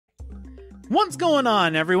What's going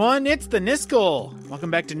on, everyone? It's the Niskel.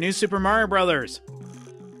 Welcome back to New Super Mario Bros.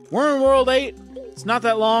 We're in World 8. It's not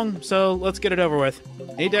that long, so let's get it over with.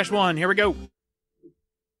 8-1, here we go.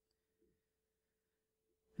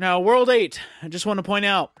 Now, World 8, I just want to point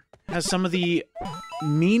out, has some of the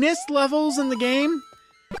meanest levels in the game.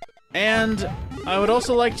 And I would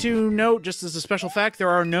also like to note, just as a special fact, there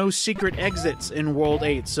are no secret exits in World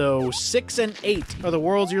 8. So 6 and 8 are the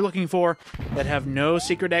worlds you're looking for that have no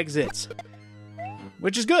secret exits.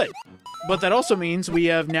 Which is good. But that also means we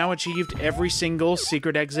have now achieved every single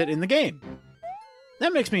secret exit in the game.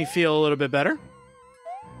 That makes me feel a little bit better.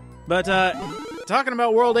 But, talking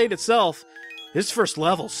about World 8 itself, this first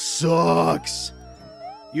level sucks.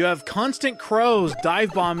 You have constant crows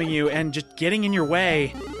dive-bombing you and just getting in your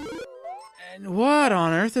way. And what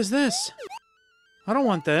on earth is this? I don't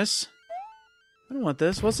want this. I don't want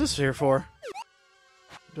this. What's this here for?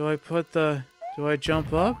 Do I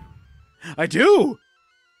jump up? I do!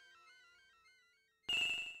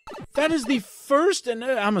 That is the first and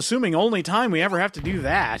I'm assuming only time we ever have to do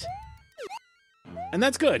that. And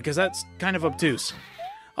that's good, because that's kind of obtuse.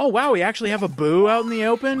 Oh wow, we actually have a Boo out in the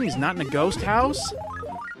open. He's not in a ghost house.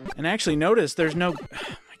 And I actually noticed there's no... Oh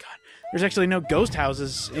my god. There's actually no ghost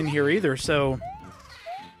houses in here either, so...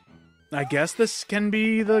 I guess this can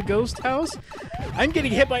be the ghost house? I'm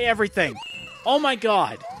getting hit by everything. Oh my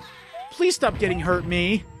god. Please stop getting hurt,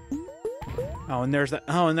 me. Oh, and there's that.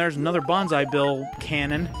 Oh, and there's another Bonsai Bill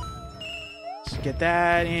cannon. Let's get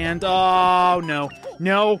that, and oh no,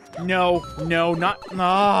 no, no, no, not. Oh,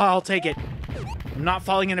 I'll take it. I'm not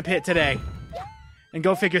falling in a pit today. And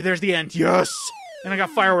go figure, there's the end. Yes, and I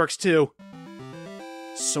got fireworks too.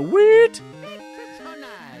 Sweet.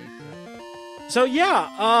 So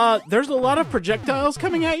yeah, there's a lot of projectiles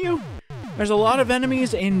coming at you. There's a lot of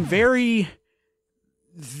enemies in very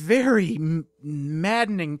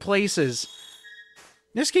maddening places.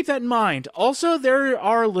 Just keep that in mind. Also, there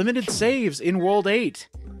are limited saves in World 8.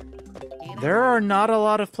 There are not a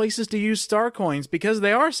lot of places to use star coins because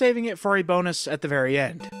they are saving it for a bonus at the very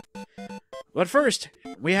end. But first,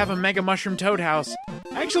 we have a Mega Mushroom Toad House.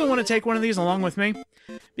 I actually want to take one of these along with me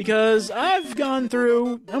because I've gone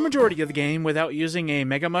through a majority of the game without using a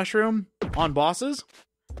Mega Mushroom on bosses.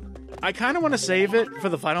 I kind of want to save it for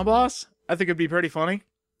the final boss. I think it'd be pretty funny.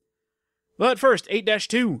 But first,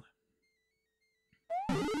 8-2.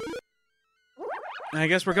 I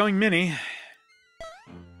guess we're going mini.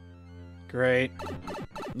 Great.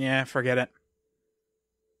 Yeah, forget it.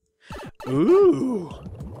 Ooh.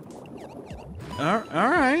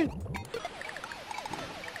 Alright.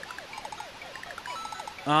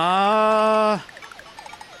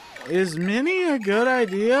 Is mini a good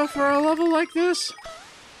idea for a level like this?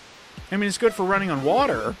 I mean, it's good for running on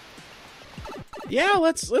water. Yeah,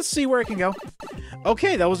 let's see where it can go.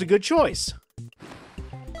 Okay, that was a good choice.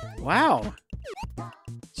 Wow.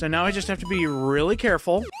 So now I just have to be really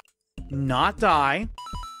careful, not die,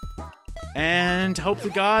 and hope to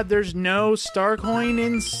God there's no star coin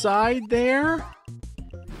inside there.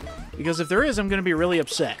 Because if there is, I'm going to be really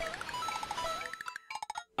upset.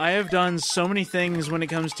 I have done so many things when it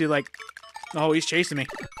comes to, like... Oh, he's chasing me.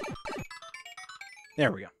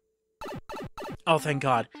 There we go. Oh, thank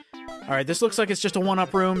God. Alright, this looks like it's just a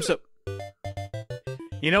one-up room, so...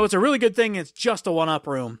 You know, it's a really good thing it's just a one-up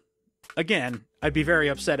room. Again, I'd be very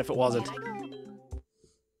upset if it wasn't.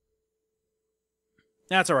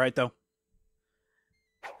 That's alright, though.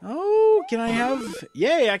 Oh, can I have...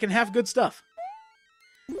 Yay, I can have good stuff.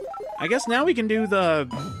 I guess now we can do the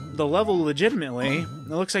level legitimately. It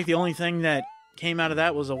looks like the only thing that came out of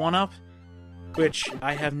that was a one-up, which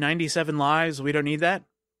I have 97 lives. We don't need that.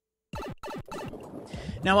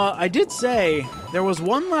 Now, I did say there was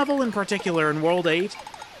one level in particular in World 8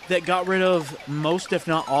 that got rid of most, if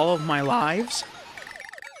not all, of my lives.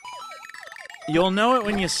 You'll know it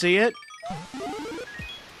when you see it.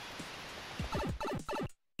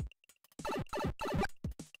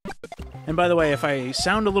 And by the way, if I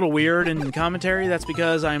sound a little weird in commentary, that's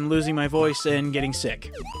because I'm losing my voice and getting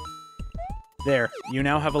sick. There, you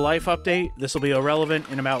now have a life update. This will be irrelevant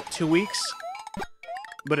in about 2 weeks.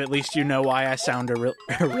 But at least you know why I sound really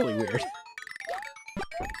weird.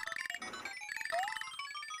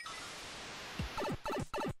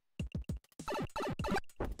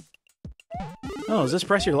 Oh, is this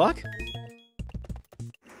press your luck?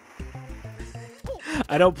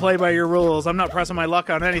 I don't play by your rules. I'm not pressing my luck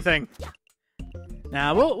on anything.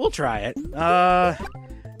 Nah, we'll try it.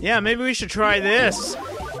 Yeah, maybe we should try this.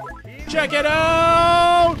 Check it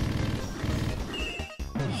out!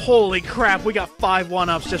 Holy crap, we got 5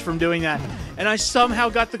 one-ups just from doing that. And I somehow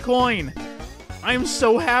got the coin. I am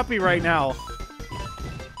so happy right now.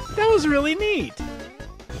 That was really neat.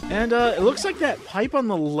 And it looks like that pipe on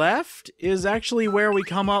the left is actually where we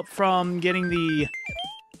come up from getting the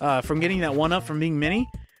that one up from being mini.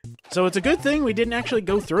 So it's a good thing we didn't actually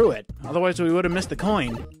go through it. Otherwise we would have missed the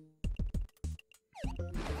coin.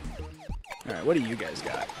 Alright, what do you guys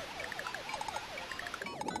got?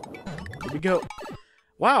 Here we go.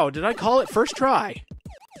 Wow, did I call it first try?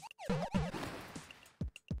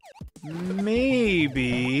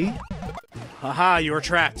 Maybe. Haha, you were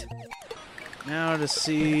trapped. Now to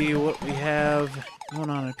see what we have going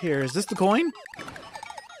on up here. Is this the coin?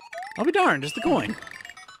 I'll be darned, it's the coin.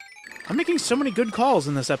 I'm making so many good calls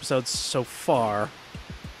in this episode so far.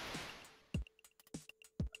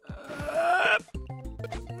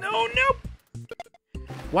 No.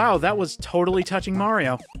 Wow, that was totally touching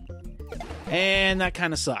Mario. And that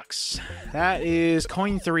kind of sucks. That is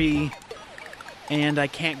coin 3, and I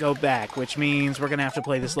can't go back, which means we're going to have to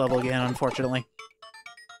play this level again, unfortunately.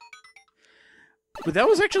 But that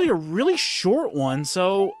was actually a really short one,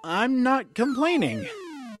 so I'm not complaining.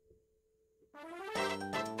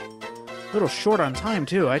 A little short on time,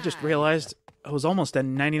 too. I just realized I was almost at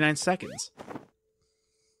 99 seconds.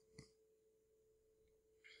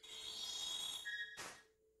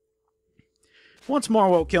 Once more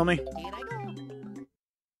won't kill me.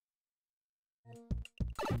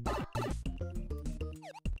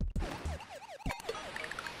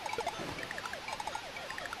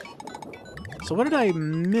 So what did I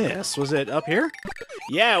miss? Was it up here?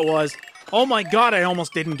 Yeah, it was. Oh my god, I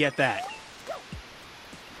almost didn't get that.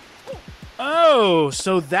 Oh,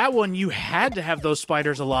 so that one you had to have those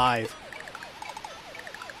spiders alive.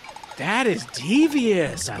 That is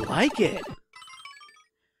devious. I like it.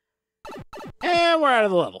 And we're out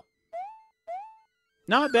of the level.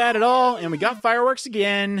 Not bad at all, and we got fireworks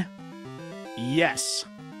again. Yes.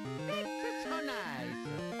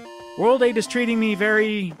 World 8 is treating me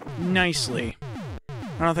very nicely.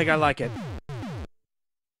 I don't think I like it.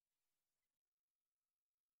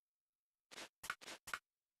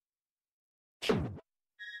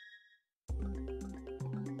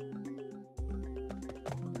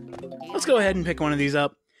 Let's go ahead and pick one of these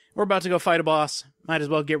up. We're about to go fight a boss. Might as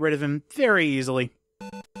well get rid of him very easily.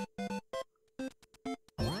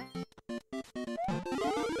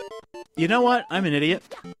 You know what? I'm an idiot.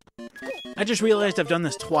 I just realized I've done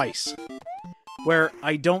this twice. Where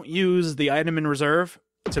I don't use the item in reserve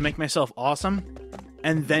to make myself awesome,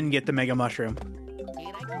 and then get the Mega Mushroom.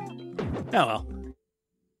 Oh well.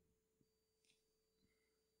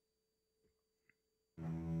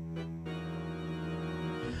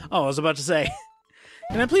 Oh, I was about to say,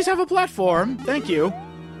 can I please have a platform? Thank you.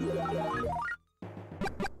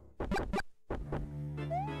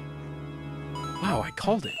 Wow, I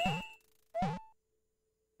called it.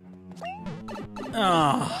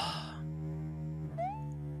 Oh.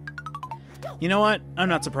 You know what? I'm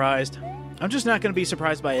not surprised. I'm just not going to be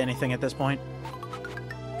surprised by anything at this point.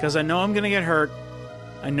 Because I know I'm going to get hurt.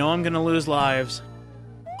 I know I'm going to lose lives.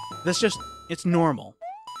 It's normal.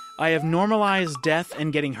 I have normalized death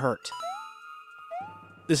and getting hurt.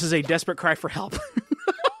 This is a desperate cry for help.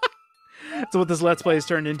 That's what this Let's Play has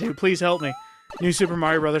turned into. Please help me. New Super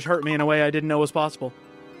Mario Bros. Hurt me in a way I didn't know was possible.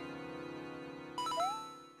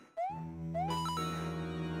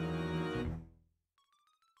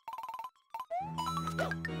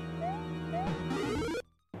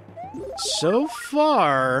 So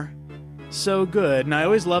far, so good. And I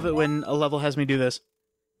always love it when a level has me do this.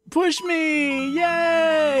 Push me!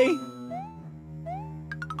 Yay!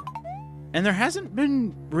 And there hasn't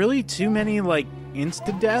been really too many, like,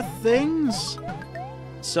 insta-death things.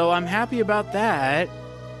 So I'm happy about that.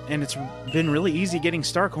 And it's been really easy getting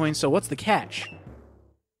star coins, so what's the catch?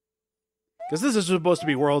 Because this is supposed to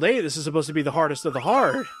be World 8. This is supposed to be the hardest of the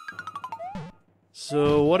hard.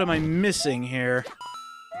 So what am I missing here?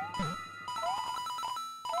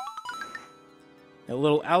 Got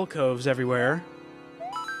little alcoves everywhere.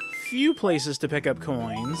 Few places to pick up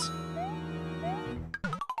coins.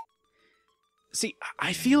 See,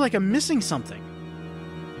 I feel like I'm missing something.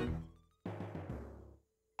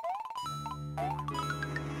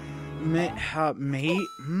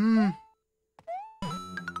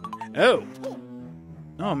 Oh.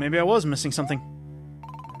 Oh, maybe I was missing something.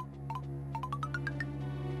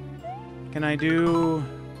 Can I do...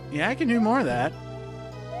 Yeah, I can do more of that.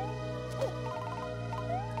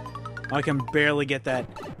 Oh, I can barely get that.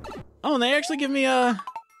 Oh, and they actually give me a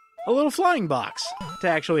little flying box to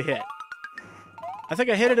actually hit. I think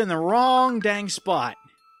I hit it in the wrong dang spot.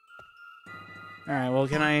 Alright, well,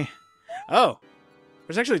 can I... Oh!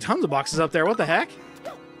 There's actually tons of boxes up there. What the heck?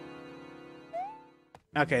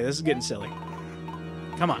 Okay, this is getting silly.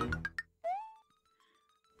 Come on.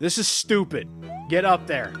 This is stupid. Get up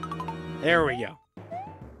there. There we go.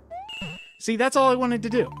 See, that's all I wanted to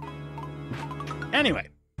do. Anyway.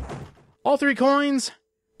 All 3 coins.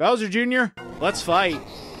 Bowser Jr., let's fight.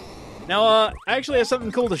 Now, I actually have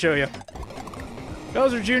something cool to show you.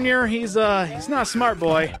 Bowser Jr., he's not a smart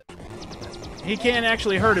boy. He can't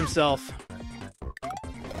actually hurt himself.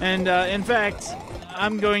 And, in fact,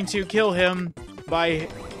 I'm going to kill him by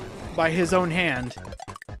his own hand.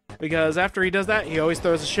 Because after he does that, he always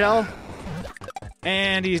throws a shell.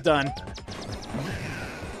 And he's done.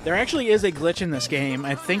 There actually is a glitch in this game,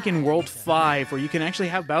 I think in World 5, where you can actually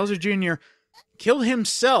have Bowser Jr. kill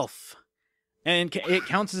himself. And it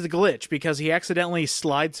counts as a glitch, because he accidentally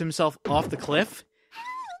slides himself off the cliff.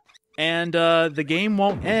 And the game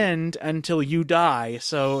won't end until you die.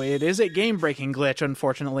 So it is a game-breaking glitch,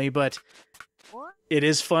 unfortunately, but it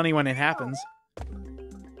is funny when it happens.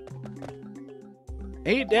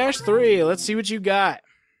 8-3, let's see what you got.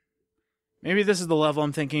 Maybe this is the level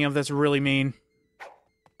I'm thinking of that's really mean.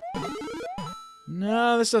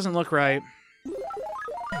 No, this doesn't look right.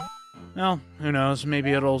 Well, who knows,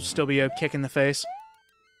 maybe it'll still be a kick in the face.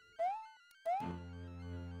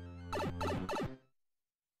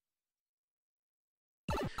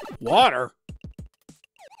 Water?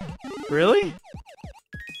 Really?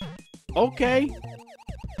 Okay.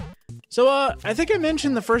 So, I think I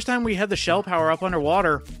mentioned the first time we had the shell power up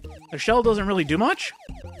underwater, the shell doesn't really do much.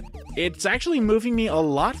 It's actually moving me a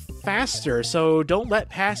lot faster, so don't let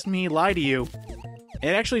past me lie to you. It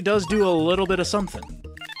actually does do a little bit of something.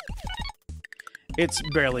 It's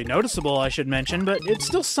barely noticeable, I should mention, but it's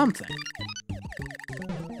still something.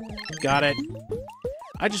 Got it.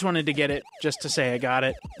 I just wanted to get it just to say I got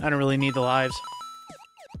it. I don't really need the lives.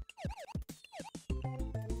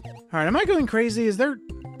 Alright, am I going crazy? Is there...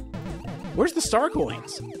 Where's the star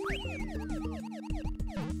coins?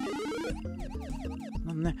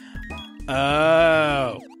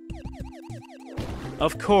 Oh.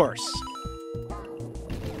 Of course.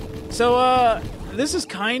 So, this is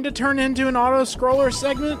kind of turned into an auto-scroller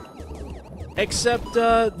segment. Except,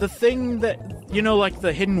 the thing that, you know, like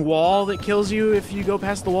the hidden wall that kills you if you go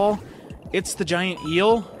past the wall, it's the giant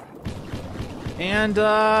eel. And,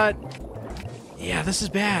 yeah, this is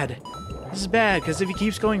bad. This is bad, because if he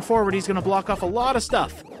keeps going forward, he's going to block off a lot of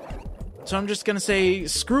stuff. So I'm just going to say,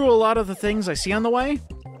 screw a lot of the things I see on the way.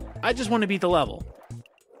 I just want to beat the level.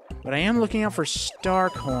 But I am looking out for star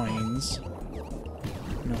coins.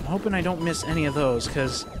 And I'm hoping I don't miss any of those,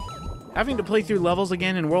 because having to play through levels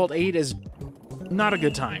again in World 8 is not a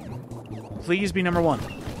good time. Please be number 1.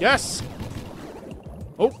 Yes!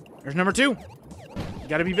 Oh, there's number 2.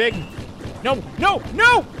 Gotta be big. No, no,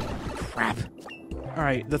 no! Crap.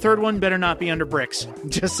 Alright, the third one better not be under bricks.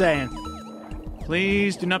 Just saying.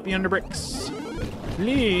 Please do not be under bricks.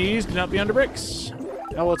 Please do not be under bricks.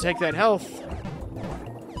 I will take that health.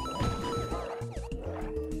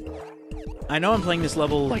 I know I'm playing this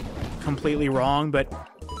level, like, completely wrong, but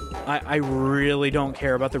I really don't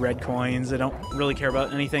care about the red coins. I don't really care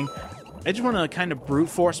about anything. I just want to kind of brute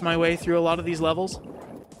force my way through a lot of these levels.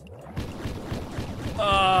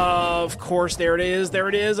 Of course, there it is. There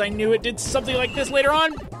it is. I knew it did something like this later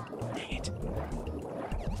on. Dang it.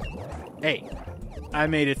 Hey, I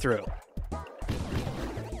made it through.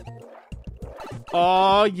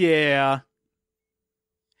 Oh, yeah.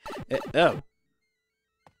 Oh.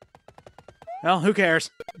 Well, who cares?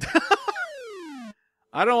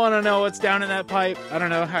 I don't want to know what's down in that pipe. I don't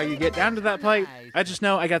know how you get down to that pipe. I just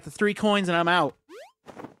know I got the 3 coins and I'm out.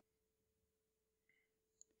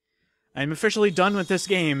 I'm officially done with this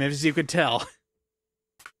game, as you could tell.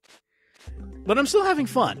 But I'm still having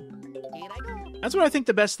fun. That's what I think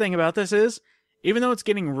the best thing about this is. Even though it's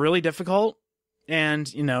getting really difficult,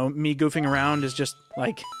 and, you know, me goofing around is just,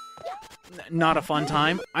 like, not a fun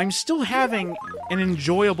time, I'm still having an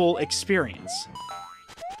enjoyable experience.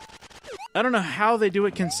 I don't know how they do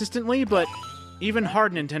it consistently, but even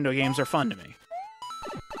hard Nintendo games are fun to me.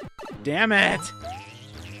 Damn it!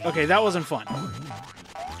 Okay, that wasn't fun.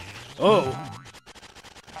 Oh.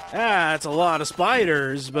 That's a lot of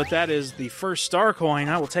spiders, but that is the first star coin.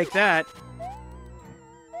 I will take that.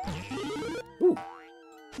 Ooh.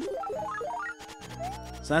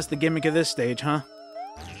 So that's the gimmick of this stage, huh?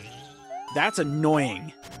 That's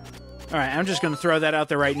annoying. Alright, I'm just going to throw that out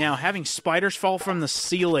there right now. Having spiders fall from the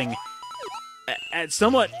ceiling at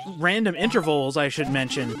somewhat random intervals, I should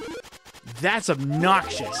mention. That's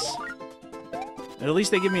obnoxious. But at least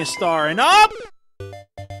they give me a star, and up!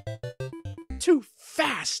 Too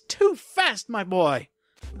fast, my boy.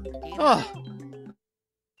 Oh.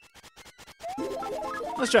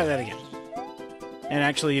 Let's try that again. and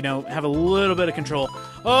actually, you know, have a little bit of control.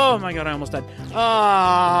 Oh my god, I almost died.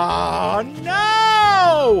 Oh,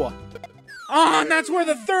 no! Oh, and that's where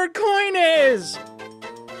the third coin is!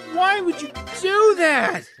 Why would you do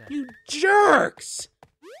that? You jerks!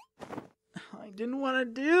 I didn't want to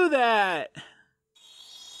do that.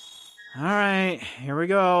 Alright, here we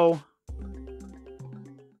go.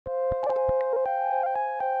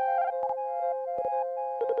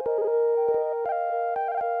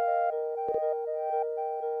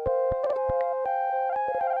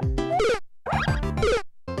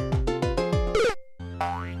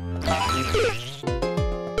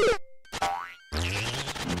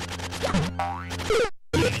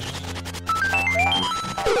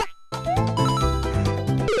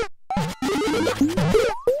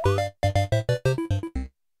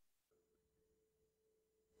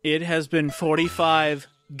 It has been 45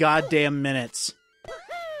 goddamn minutes.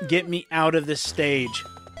 Get me out of this stage.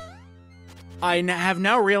 I have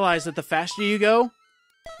now realized that the faster you go,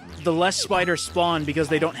 the less spiders spawn because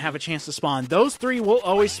they don't have a chance to spawn. Those three will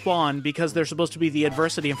always spawn because they're supposed to be the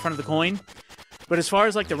adversity in front of the coin. But as far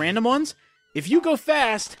as like the random ones, if you go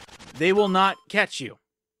fast, they will not catch you.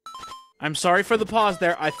 I'm sorry for the pause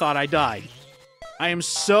there. I thought I died. I am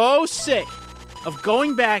so sick of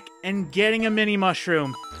going back and getting a mini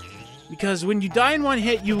mushroom. Because when you die in one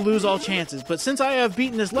hit, you lose all chances. But since I have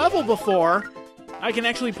beaten this level before, I can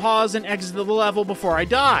actually pause and exit the level before I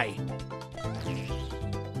die.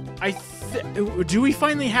 Do we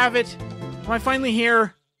finally have it? Am I finally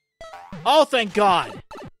here? Oh, thank God.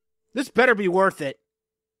 This better be worth it.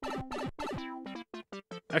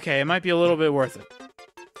 Okay, it might be a little bit worth it.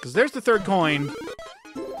 Because there's the third coin,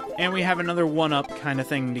 and we have another one-up kind of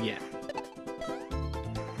thing to get.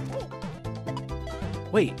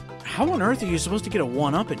 Wait, how on earth are you supposed to get a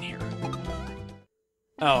one-up in here?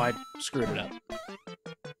 Oh, I screwed it up.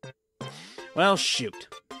 Well, shoot.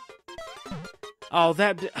 Oh,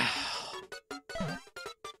 that...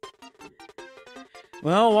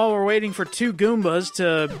 Well, while we're waiting for two Goombas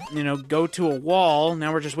to, you know, go to a wall,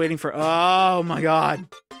 now we're just waiting for... Oh, my God.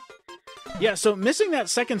 Yeah, so missing that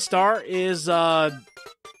second star is,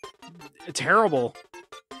 terrible.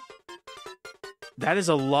 That is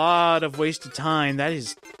a lot of wasted time. That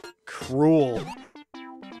is cruel.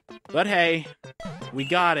 But hey, we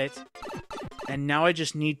got it. And now I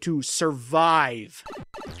just need to survive.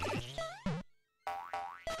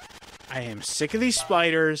 I am sick of these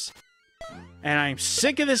spiders. And I'm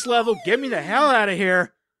sick of this level. Get me the hell out of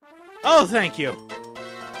here. Oh, thank you.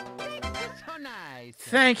 So nice.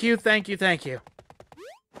 Thank you, thank you, thank you.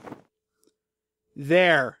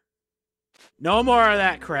 There. No more of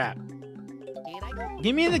that crap. Here I go.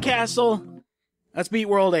 Give me the castle. Let's beat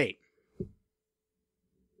World 8.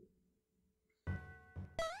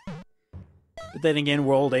 But then again,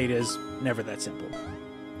 World 8 is never that simple.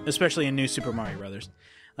 Especially in New Super Mario Brothers.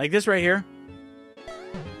 Like this right here.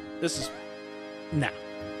 This is... Nah.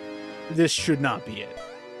 This should not be it.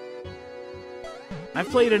 I've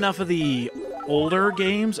played enough of the older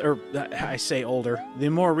games, or I say older, the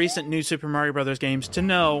more recent New Super Mario Brothers games to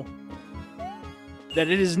know that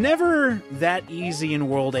it is never that easy in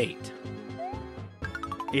World 8.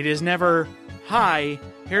 It is never, hi,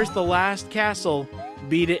 here's the last castle,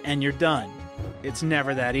 beat it and you're done. It's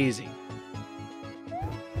never that easy.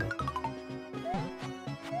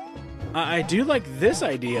 I do like this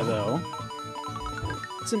idea, though.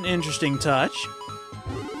 It's an interesting touch.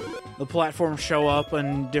 The platforms show up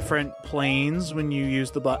on different planes when you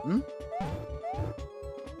use the button.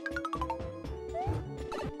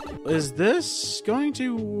 Is this going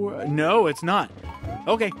to... No, it's not.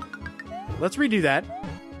 Okay. Let's redo that.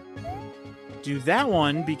 Do that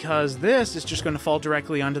one, because this is just going to fall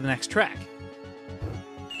directly onto the next track.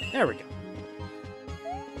 There we go.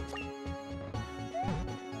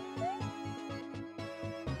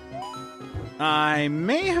 I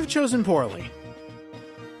may have chosen poorly.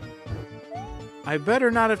 I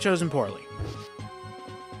better not have chosen poorly.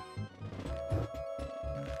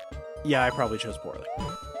 Yeah, I probably chose poorly.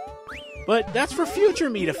 But that's for future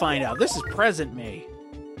me to find out. This is present me.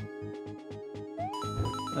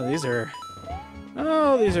 Oh, these are...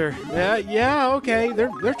 Oh, these are... Yeah, okay.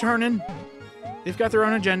 They're turning. They've got their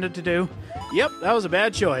own agenda to do. Yep, that was a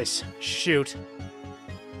bad choice. Shoot.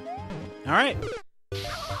 Alright.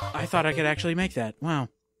 I thought I could actually make that. Wow.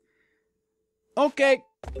 Okay.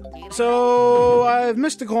 So, I've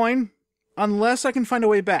missed a coin. Unless I can find a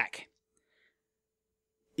way back.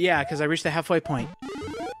 Yeah, because I reached the halfway point.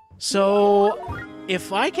 So,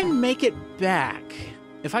 if I can make it back,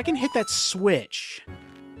 if I can hit that switch,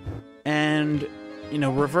 and, you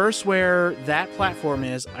know, reverse where that platform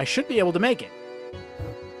is, I should be able to make it.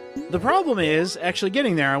 The problem is actually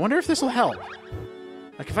getting there. I wonder if this will help.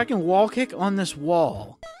 Like if I can wall kick on this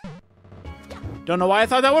wall. Don't know why I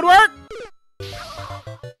thought that would work.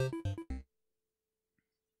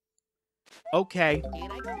 Okay.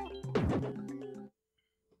 Here I go.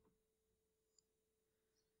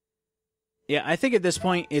 Yeah, I think at this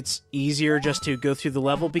point it's easier just to go through the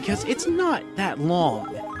level because it's not that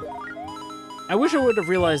long. I wish I would have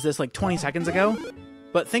realized this like 20 seconds ago,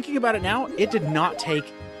 but thinking about it now, it did not take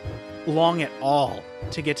long at all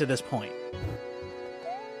to get to this point.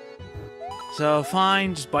 So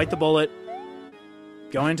fine, just bite the bullet,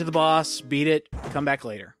 go into the boss, beat it, come back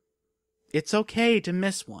later. It's okay to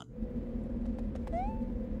miss one.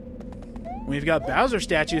 We've got Bowser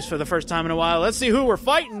statues for the first time in a while. Let's see who we're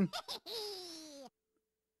fighting.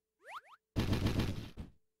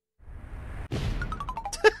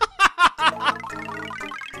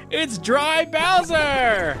 It's Dry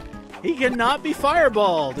Bowser! He cannot be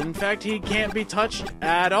fireballed. In fact, he can't be touched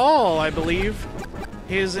at all, I believe.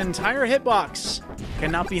 His entire hitbox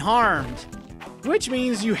cannot be harmed, which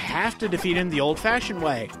means you have to defeat him the old-fashioned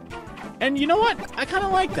way. And you know what? I kind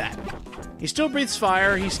of like that. He still breathes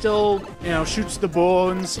fire, he still, shoots the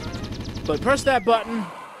bones, but press that button,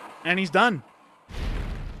 and he's done.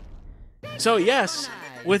 So yes,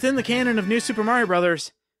 within the canon of New Super Mario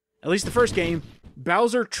Bros., at least the first game,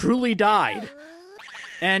 Bowser truly died.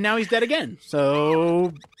 And now he's dead again,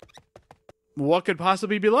 so what could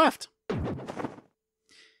possibly be left?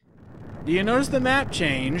 Do you notice the map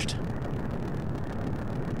changed?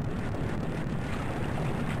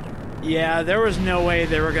 Yeah, there was no way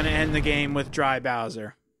they were going to end the game with Dry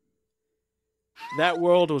Bowser. That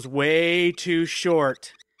world was way too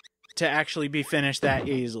short to actually be finished that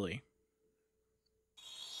easily.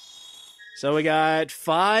 So we got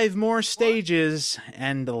 5 more stages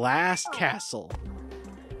and the last castle.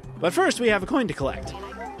 But first we have a coin to collect.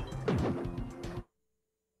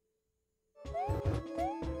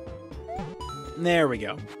 There we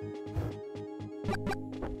go.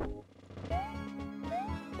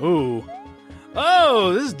 Ooh.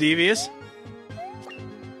 Oh, this is devious.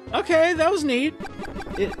 Okay, that was neat.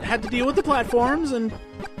 It had to deal with the platforms, and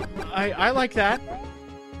I like that.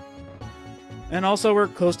 And also, we're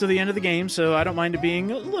close to the end of the game, so I don't mind it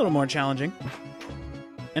being a little more challenging.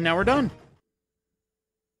 And now we're done.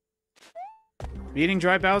 Beating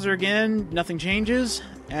Dry Bowser again, nothing changes.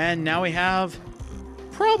 And now we have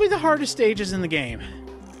probably the hardest stages in the game.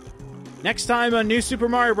 Next time on New Super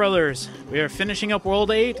Mario Bros., we are finishing up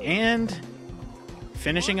World 8 and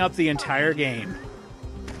finishing up the entire game.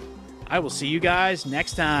 I will see you guys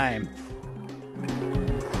next time.